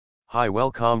Hi,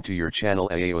 welcome to your channel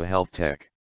AAO Health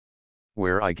Tech,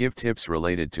 where I give tips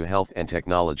related to health and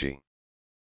technology.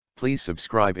 Please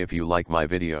subscribe if you like my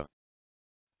video.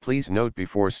 Please note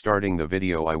before starting the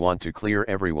video I want to clear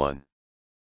everyone.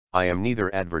 I am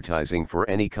neither advertising for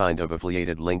any kind of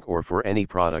affiliated link or for any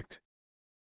product.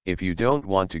 If you don't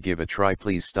want to give a try,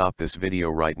 please stop this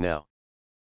video right now.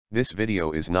 This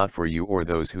video is not for you or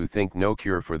those who think no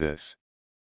cure for this.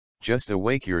 Just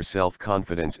awake your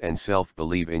self-confidence and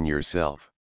self-believe in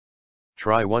yourself.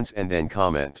 Try once and then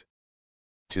comment.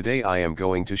 Today I am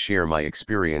going to share my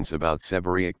experience about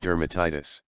seborrheic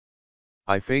dermatitis.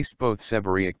 I faced both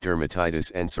seborrheic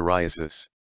dermatitis and psoriasis.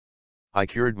 I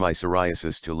cured my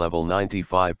psoriasis to level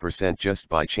 95% just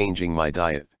by changing my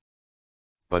diet.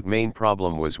 But main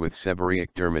problem was with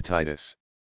seborrheic dermatitis.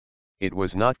 It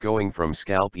was not going from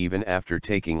scalp even after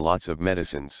taking lots of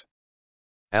medicines.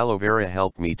 Aloe vera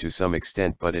helped me to some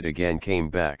extent, but it again came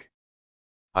back.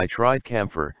 I tried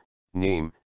camphor,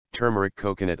 neem, turmeric,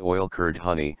 coconut oil, curd,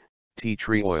 honey, tea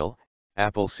tree oil,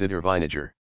 apple cider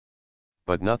vinegar.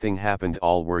 But nothing happened,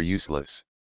 all were useless.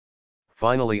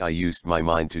 Finally I used my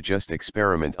mind to just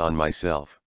experiment on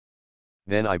myself.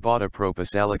 Then I bought a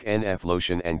propisalic NF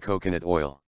lotion and coconut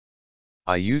oil.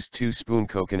 I used 2 spoon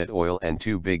coconut oil and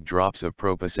 2 big drops of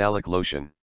propisalic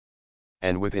lotion.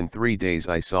 And within 3 days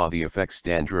I saw the effects: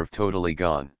 dandruff totally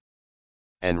gone.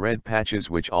 And red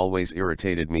patches, which always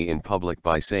irritated me in public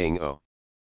by saying, "Oh,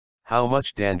 how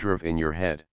much dandruff in your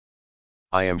head."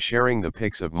 I am sharing the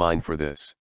pics of mine for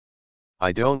this.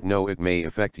 I don't know, it may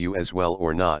affect you as well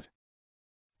or not.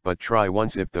 But try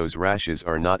once if those rashes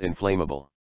are not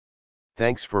inflammable.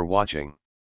 Thanks for watching.